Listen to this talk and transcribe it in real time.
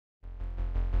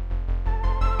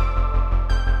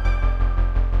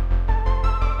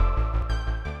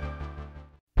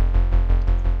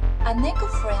An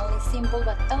eco-friendly, simple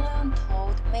but elegant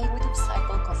tote made with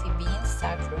upcycled coffee beans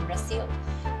sack from Brazil.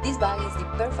 This bag is the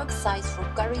perfect size for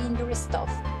carrying your stuff.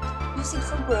 Use it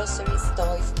for groceries,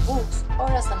 toys, books, or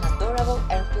as an adorable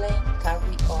airplane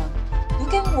carry-on. You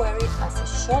can wear it as a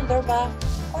shoulder bag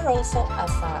or also as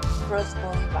a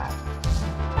crossbody bag.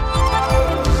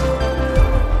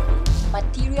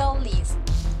 Material list: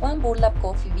 1 burlap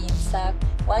coffee bean sack,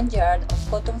 1 yard of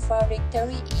cotton fabric,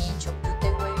 30-inch of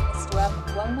jute weaving strap,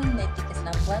 1 magnetic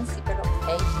snap, 1 zipper of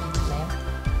 8-inch length,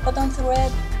 cotton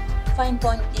thread, fine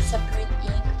point disappearing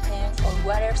ink, pen or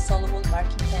water-soluble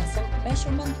marking pencil,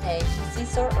 measurement tape,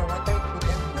 scissor or rotary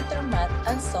cutter mat,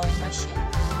 and sewing machine.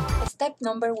 Step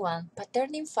number 1.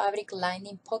 Patterning fabric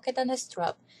lining, pocket and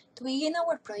strap. To begin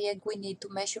our project, we need to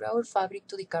measure our fabric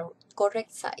to the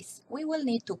correct size. We will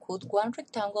need to cut 1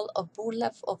 rectangle of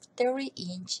burlap of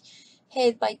 30-inch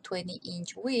height by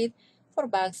 20-inch width for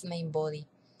bag's main body.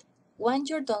 Once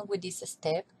you're done with this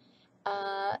step,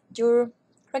 your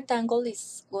rectangle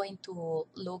is going to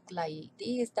look like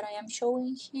this that I am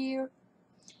showing here.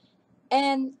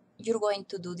 And you're going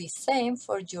to do the same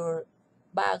for your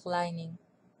bag lining.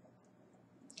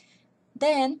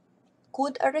 Then,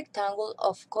 cut a rectangle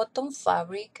of cotton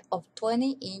fabric of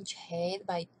 20-inch height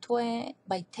by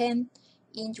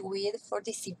 10-inch width for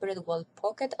the zippered wall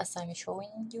pocket as I'm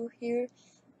showing you here.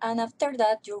 And after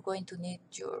that, you're going to need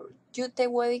your jute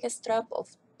weaving strap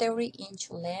of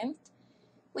 30-inch length,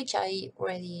 which I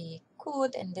already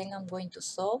cut, and then I'm going to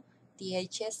sew the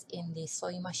edges in the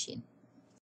sewing machine.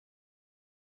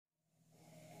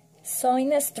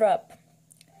 Sewing strap.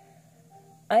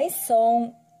 I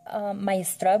sew my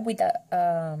strap with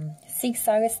a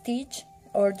zigzag stitch,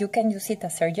 or you can use it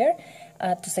as serger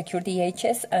to secure the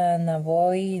edges and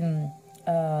avoid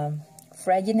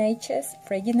fraying edges.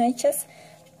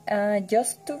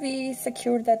 Just to be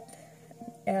secure that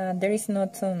there is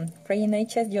not fraying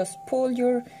edges, just pull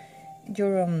your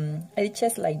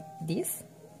edges like this.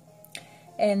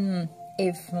 And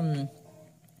if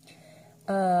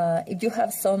you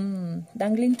have some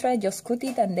dangling thread, just cut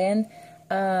it. And then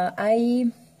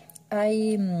I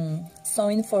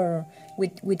sewing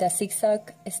with a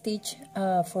zigzag stitch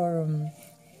for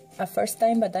a first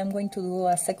time, but I'm going to do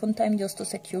a second time just to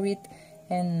secure it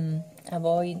and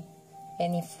avoid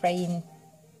any fraying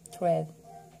thread.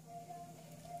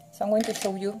 So I'm going to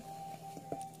show you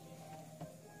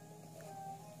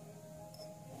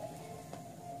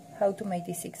how to make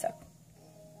this zigzag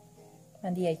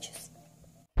and the edges.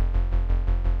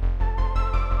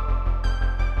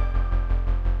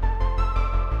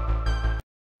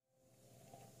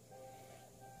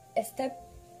 Step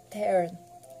 3.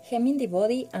 Hemming the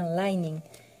body and lining.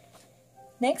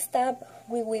 Next up,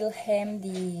 we will hem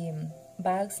the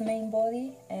bag's main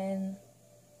body and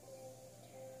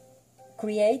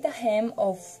create a hem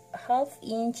of 1/2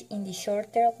 inch in the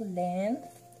shorter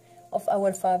length of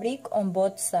our fabric on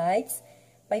both sides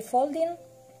by folding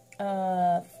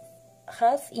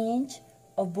 1/2 inch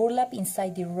of burlap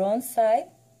inside the wrong side.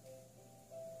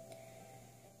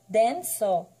 Then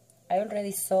sew. I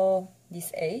already sew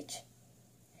this edge,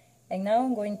 and now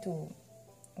I'm going to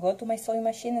go to my sewing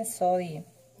machine and sew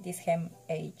this hem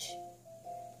edge.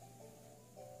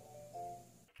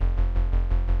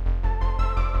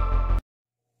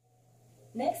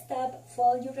 Next up,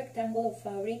 fold your rectangle of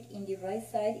fabric in the right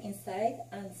side inside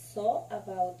and sew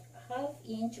about 1/2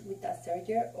 inch with a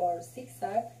serger or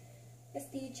zigzag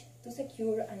stitch to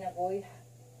secure and avoid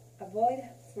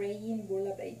fraying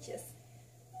burlap edges.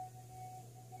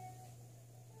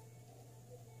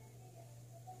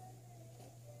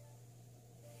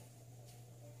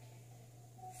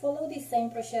 Follow the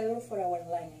same procedure for our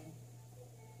lining.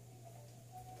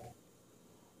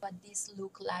 What this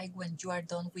look like when you are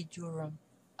done with your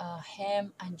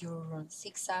hem and your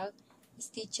zigzag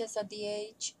stitches at the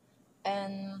edge,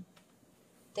 and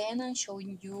then I'm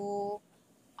showing you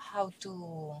how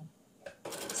to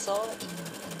sew in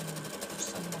your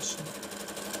sewing machine.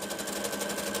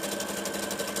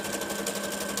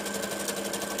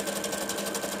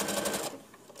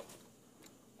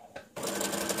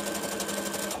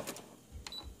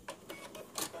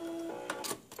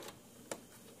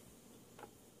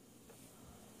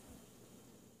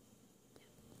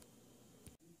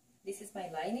 This is my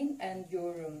lining, and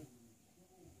your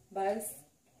bag's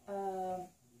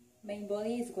main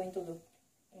body is going to look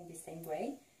in the same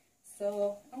way.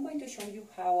 So I'm going to show you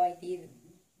how I did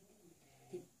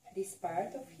this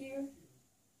part of here.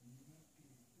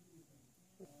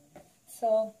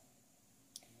 So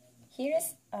here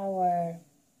is our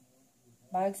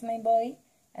bag's main body,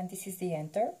 and this is the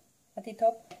enter at the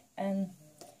top, and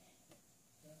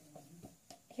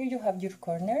here you have your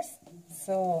corners.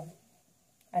 So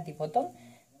at the bottom.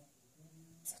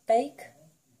 So take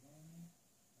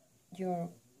your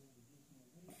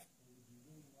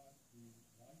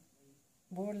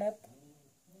burlap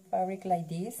fabric like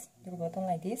this, your bottom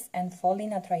like this, and fold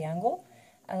in a triangle.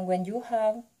 And when you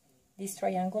have this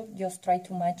triangle, just try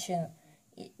to match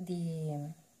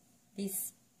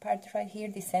this part right here,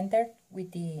 the center,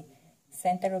 with the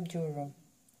center of your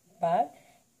bag,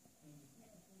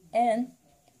 and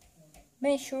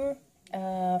measure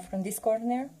from this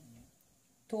corner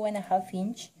 2.5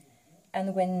 inches.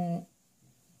 And when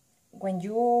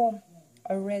you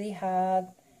already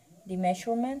have the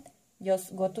measurement,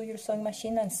 just go to your sewing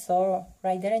machine and sew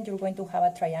right there, and you're going to have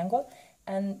a triangle.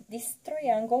 And this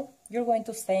triangle, you're going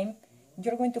to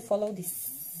follow the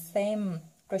same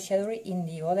crochet in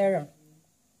the other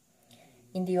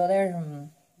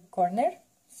corner.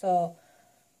 So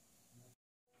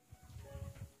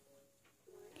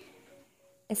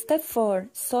step 4,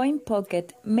 sewing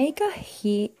pocket. Make a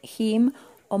hem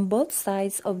on both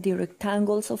sides of the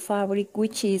rectangles of fabric,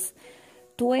 which is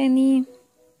 20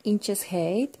 inches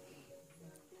height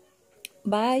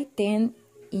by 10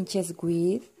 inches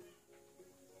width.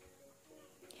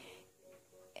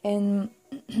 And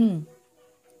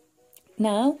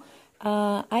now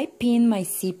I pin my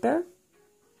zipper.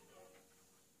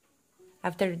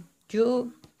 After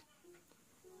you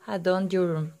have done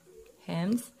your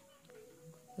hems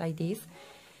like this,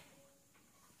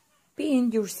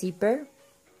 pin your zipper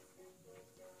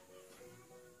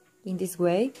in this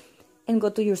way and go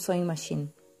to your sewing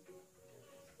machine.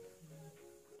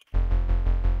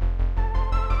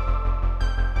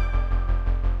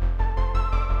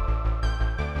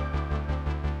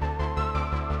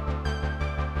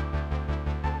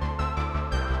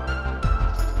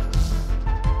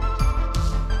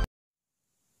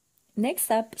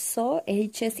 Next up, sew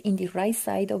edges in the right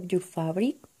side of your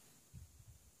fabric,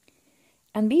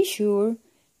 and be sure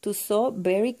to sew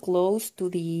very close to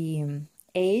the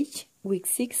edge with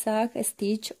zigzag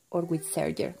stitch or with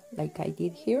serger, like I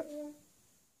did here.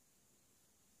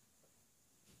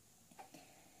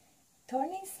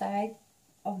 Turn inside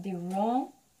of the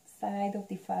wrong side of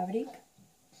the fabric.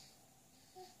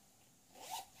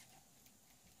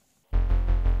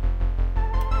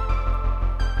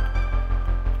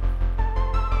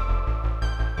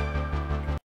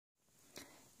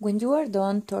 When you are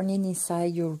done turning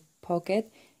inside your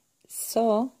pocket,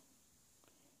 sew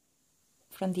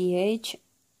from the edge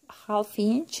 1/2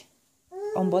 inch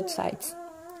on both sides,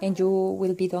 and you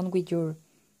will be done with your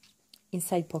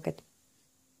inside pocket.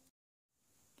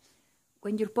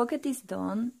 When your pocket is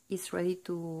done, it's ready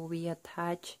to be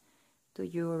attached to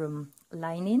your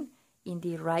lining in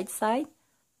the right side,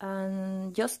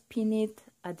 and just pin it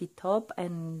at the top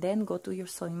and then go to your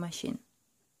sewing machine.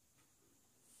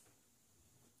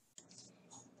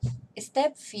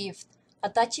 Step 5.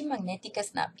 Attaching magnetic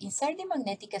snap. Insert the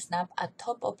magnetic snap at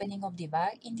top opening of the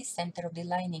bag in the center of the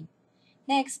lining.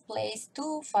 Next, place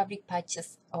 2 fabric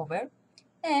patches over.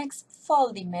 Next,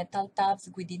 fold the metal tabs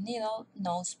with the needle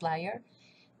nose plier.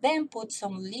 Then put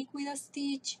some liquid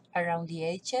stitch around the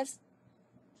edges.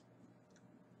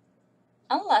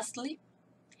 And lastly,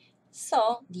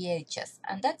 sew the edges,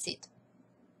 and that's it.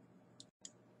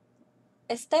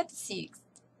 Step 6.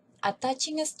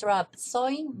 Attaching a strap,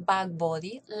 sewing bag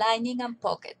body, lining and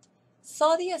pocket.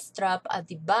 Sew the strap at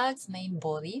the bag's main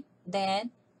body,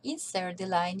 then insert the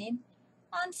lining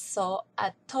and sew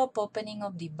at top opening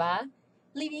of the bag,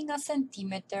 leaving a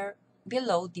centimeter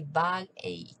below the bag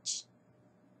edge.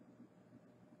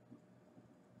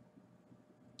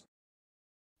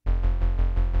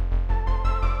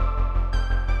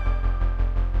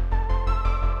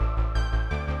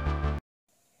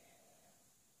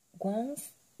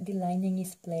 Once the lining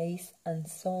is placed and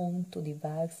sewn to the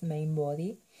bag's main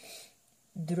body,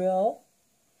 draw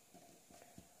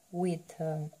with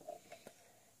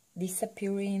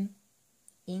disappearing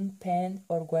ink pen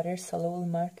or water-soluble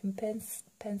marking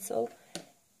pencil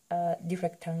the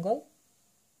rectangle,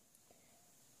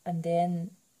 and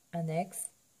then an X.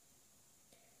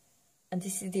 And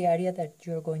this is the area that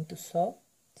you're going to sew.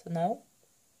 So now,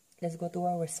 let's go to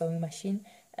our sewing machine,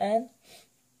 and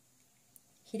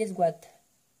here is what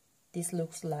this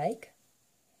looks like.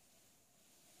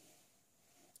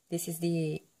 This is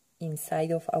the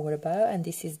inside of our bag, and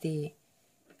this is the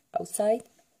outside.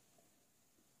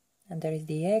 And there is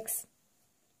the X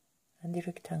and the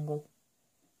rectangle.